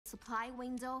supply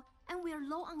window and we're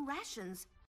low on rations.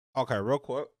 Okay, real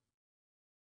quick.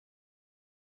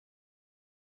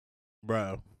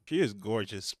 Bro, she is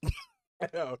gorgeous.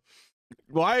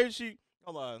 Why is she?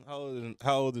 Hold on.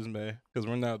 How old is May? Because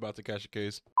we're not about to catch a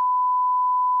case.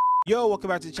 Yo, welcome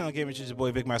back to the channel, Gaming. It's your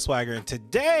boy Vic, my swagger, and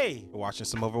today we're watching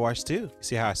some Overwatch 2.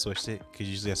 See how I switched it? Because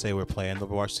usually I say we're playing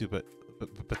Overwatch 2, but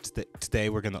today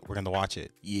we're gonna watch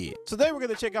it. Yeah. So today we're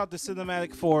gonna check out the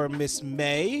cinematic for Miss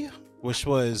May, which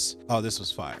was this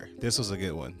was fire. This was a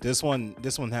good one. This one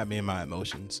had me in my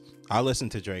emotions. I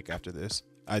listened to Drake after this.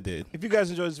 I did. If you guys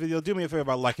enjoyed this video, do me a favor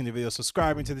by liking the video,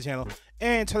 subscribing to the channel,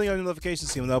 and turning on your notifications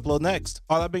to see when I upload next.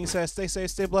 All that being said, stay safe,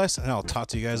 stay blessed, and I'll talk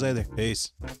to you guys later.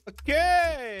 Peace.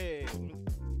 Okay.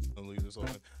 I'll leave this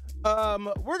open.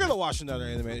 We're gonna watch another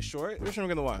animated short. Which one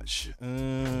we're gonna watch?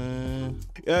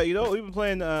 Yeah, you know, we've been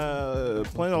playing a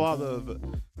lot of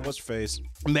what's her face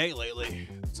May lately.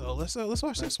 So let's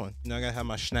watch this one. You know, I gotta have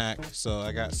my snack, so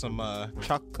I got some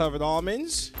chocolate covered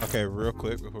almonds. Okay, real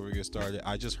quick before we get started,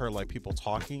 I just heard like people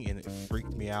talking and it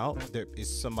freaked me out. There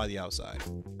is somebody outside.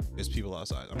 There's people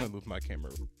outside. I'm gonna move my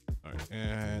camera. All right,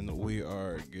 and we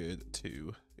are good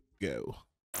to go.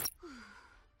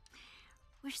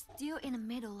 We're still in the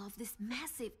middle of this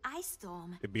massive ice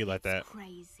storm. It'd be like that. It's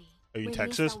crazy. Are you in we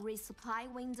Texas? We missed our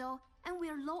resupply window and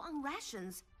we're low on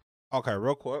rations. Okay,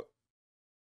 real quick.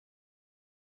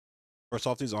 First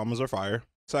off, these almonds are fire.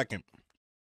 Second,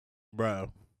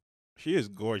 bro, she is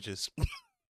gorgeous.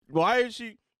 Why is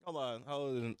she? Hold on.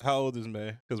 How old is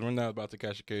May? Because we're not about to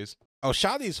catch a case. Oh,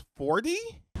 Shadi's 40?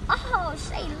 Oh,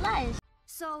 say less.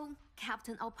 So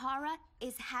Captain Opara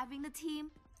is having the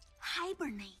team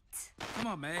hibernate. Come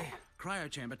on, May. Cryo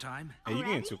chamber time. Hey, you're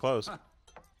getting too close.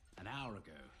 An hour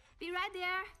ago. Be right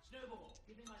there. Snowball,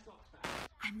 give me my socks back.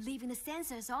 I'm leaving the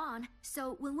sensors on,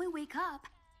 so when we wake up,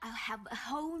 I'll have a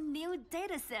whole new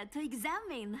data set to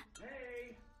examine.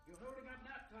 May, you're holding up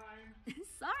nap time.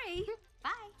 Sorry.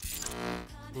 Bye.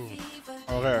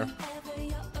 Okay.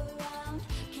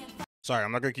 Sorry,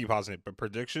 I'm not gonna keep pausing it, but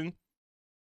prediction: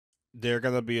 they're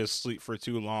gonna be asleep for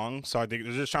too long. So I think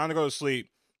they're just trying to go to sleep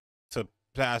to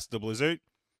pass the blizzard,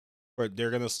 but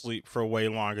they're gonna sleep for way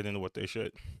longer than what they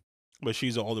should. But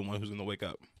she's the only one who's gonna wake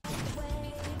up.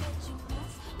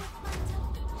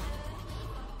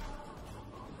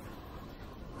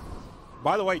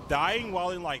 By the way, dying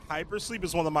while in like hypersleep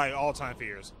is one of my all-time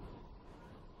fears.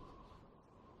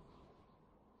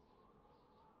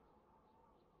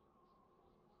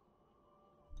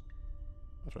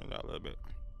 I'll turn it out a little bit.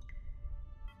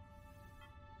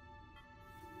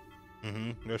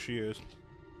 There she is.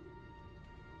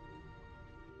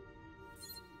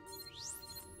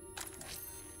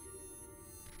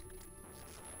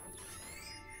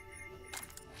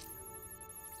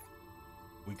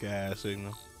 Weak ass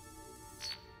signal.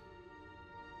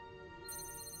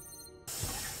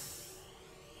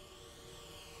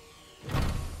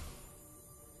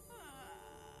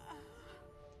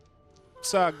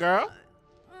 What's up, girl?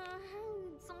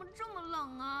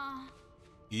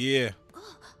 Yeah.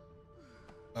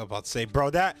 I'm about to say, bro,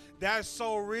 that's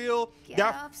so real. Get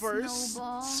that up, first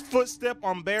Snowball. footstep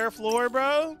on bare floor,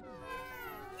 bro.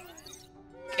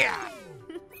 Yeah.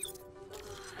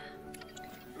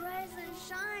 Rise and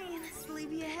shine,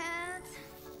 sleepyhead.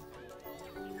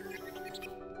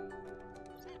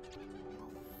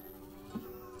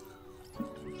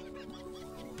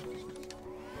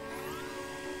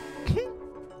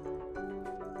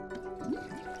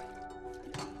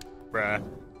 Bruh.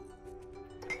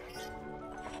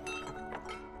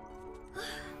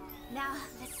 Now,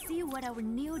 let's see what our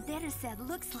new dataset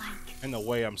looks like. And the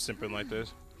way I'm simping like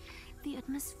this. The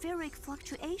atmospheric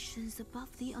fluctuations above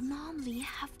the anomaly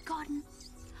have gotten...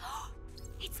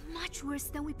 It's much worse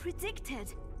than we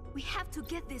predicted. We have to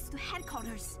get this to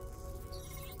headquarters.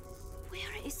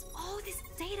 Where is all this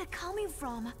data coming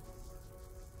from?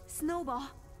 Snowball,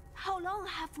 how long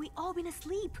have we all been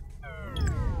asleep?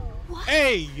 What?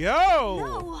 Hey, yo!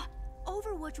 No!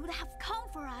 Overwatch would have come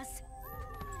for us.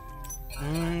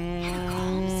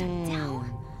 Catacombs are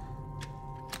down.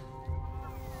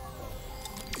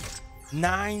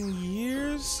 9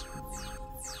 years?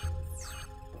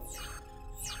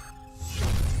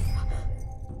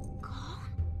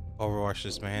 Gone? Overwatch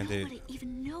this man, dude. Nobody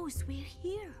even knows we're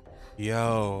here.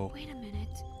 Yo. Wait a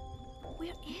minute.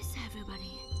 Where is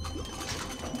everybody?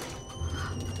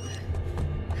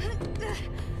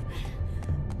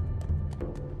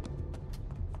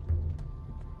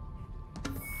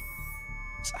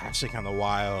 It's actually kind of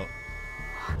wild.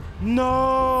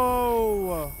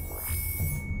 No!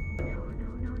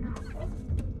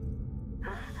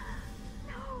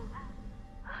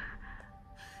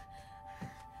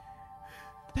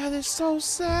 That is so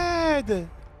sad.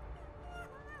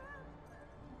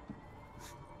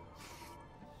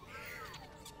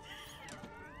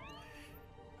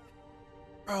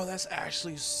 Bro, that's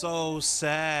actually so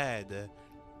sad.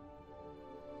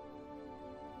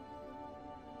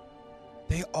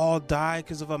 They all died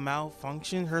because of a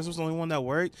malfunction. Hers was the only one that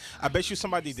worked. I bet you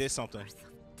somebody did something. Source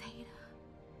of data.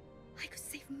 I could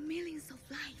save millions of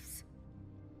lives.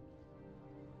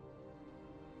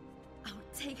 I'll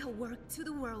take her work to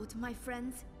the world, my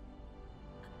friends.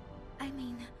 I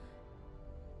mean,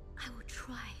 I will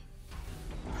try.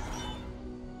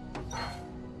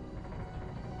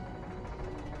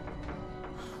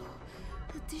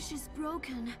 The dish is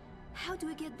broken. How do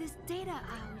I get this data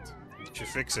out? You should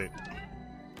fix it.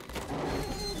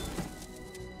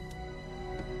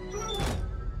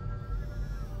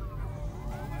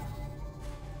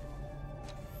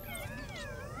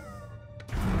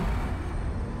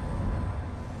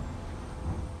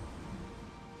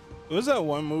 Was that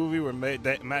one movie where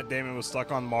Matt Damon was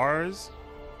stuck on Mars?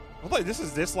 I was like, this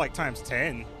is this like times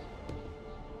 10.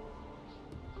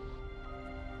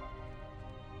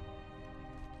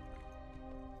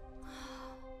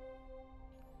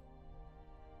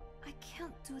 I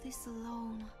can't do this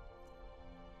alone.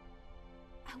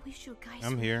 I wish you guys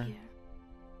I'm were here.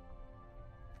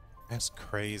 That's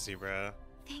crazy, bruh.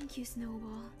 Thank you,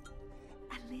 Snowball.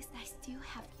 At least I still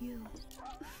have you.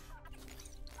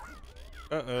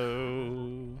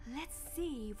 Uh-oh. Let's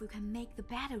see if we can make the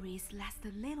batteries last a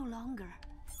little longer.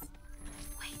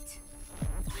 Wait,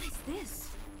 what is this?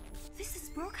 This is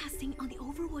broadcasting on the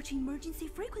Overwatch emergency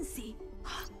frequency.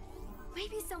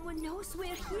 Maybe someone knows we're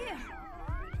here.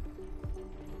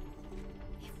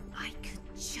 If I could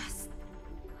just...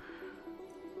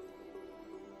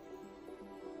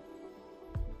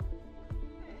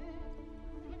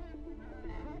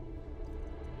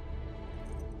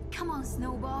 Come on,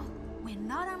 Snowball. We're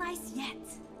not on ice yet.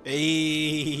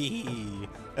 Hey,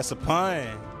 that's a pun.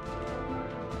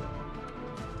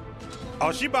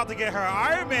 Oh, she about to get her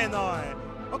Iron Man on.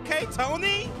 Okay,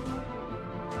 Tony.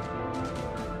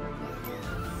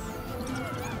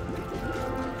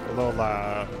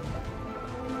 Lola.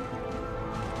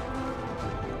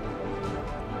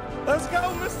 Let's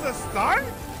go, Mr. Stark.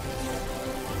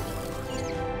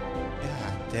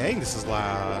 Yeah, dang, this is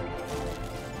loud.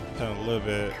 Turn a little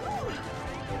bit.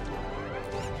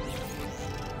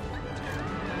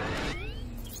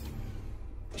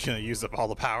 Shouldn't use up all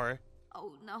the power.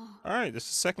 Oh no. All right, this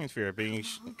is second fear, being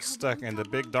stuck in the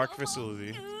big dark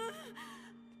facility.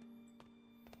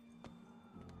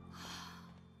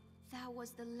 That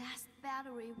was the last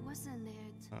battery, wasn't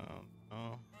it?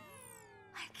 Oh.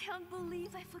 I can't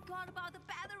believe I forgot about the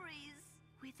batteries.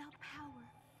 Without power,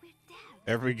 we're dead.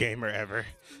 Every gamer ever.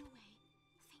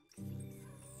 Think.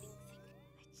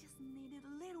 I just needed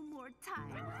a little more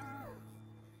time.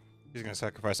 He's gonna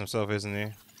sacrifice himself, isn't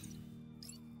he?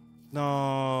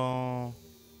 No.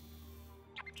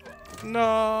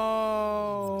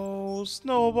 No,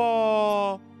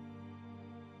 Snowball.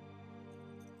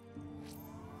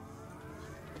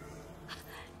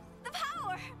 The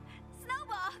power!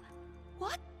 Snowball!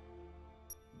 What?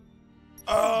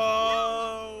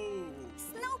 Oh.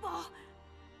 Snowball!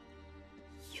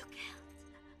 You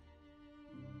can't.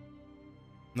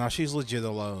 Nah, she's legit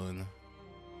alone.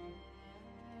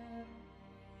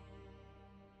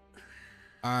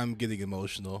 I'm getting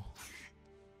emotional.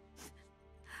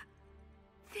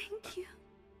 Thank you,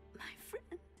 my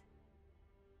friend.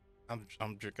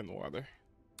 I'm drinking water.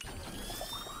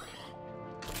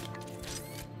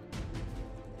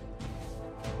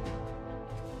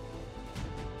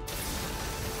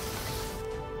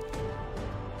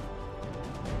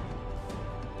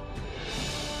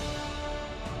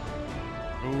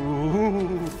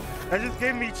 Ooh, that just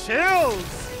gave me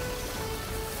chills.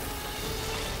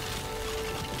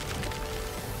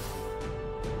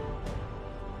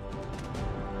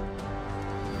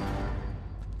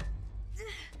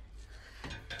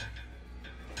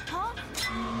 Huh?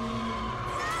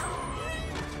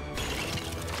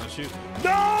 Oh, shoot.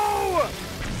 No!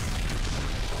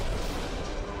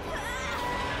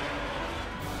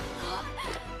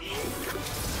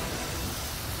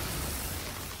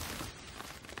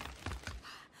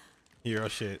 Hero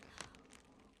shit.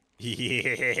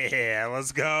 Yeah,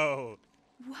 let's go.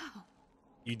 Wow.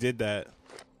 You did that.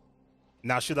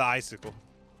 Now shoot the icicle.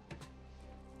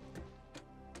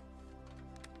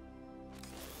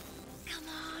 Come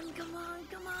on, come on,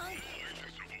 come on.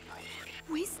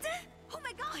 Winston? Oh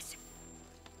my gosh.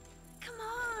 Come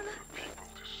on. People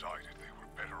decided they were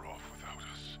better off without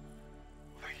us.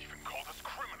 They even called us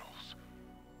criminals.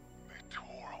 They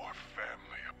tore our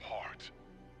family apart.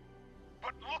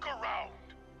 But look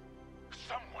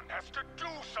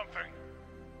something.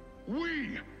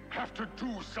 We have to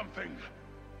do something.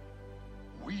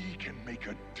 We can make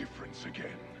a difference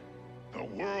again. The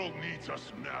world needs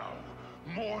us now,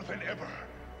 more than ever.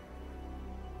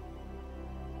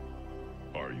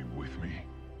 Are you with me?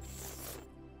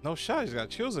 No shot. He's got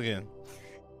chills again.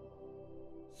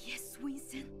 Yes,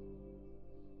 Winston.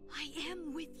 I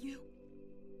am with you.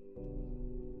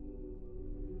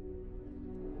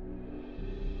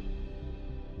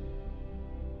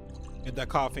 Get that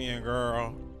coffee in,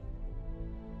 girl.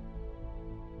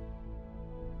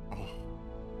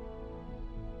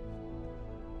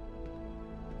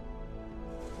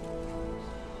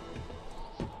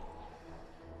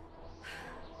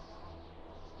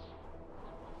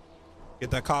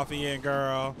 Get that coffee in,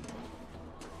 girl.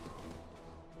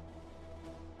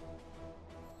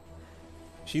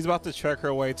 She's about to trek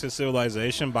her way to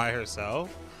civilization by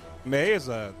herself. May is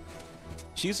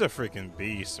she's a freaking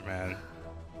beast, man.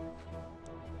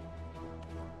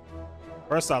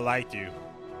 First I liked you,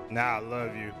 now I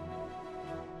love you.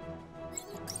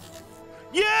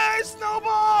 Yay,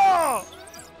 Snowball!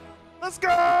 Let's go!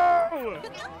 Rise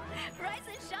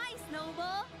and shine,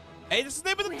 Snowball. Hey, this is the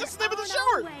name of the, this is the name of the We're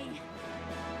short. on our way.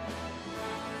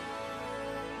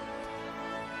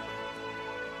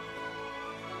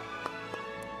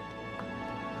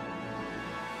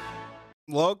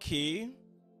 Low key,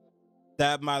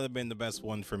 that might have been the best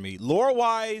one for me. Lore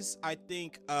wise, I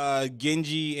think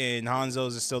Genji and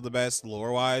Hanzo's is still the best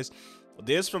lore wise.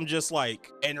 This from just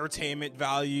like entertainment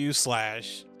value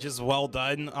slash just well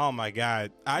done. Oh my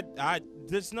god, I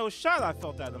there's no shot I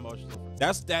felt that emotional.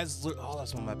 That's oh,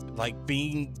 that's one of my, like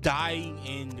dying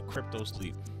in crypto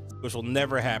sleep, which will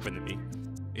never happen to me.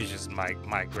 It's just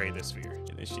my greatest fear.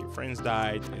 And then she friends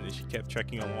died, and then she kept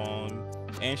trekking along,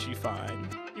 and she fine.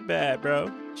 She bad,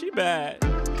 bro. She bad.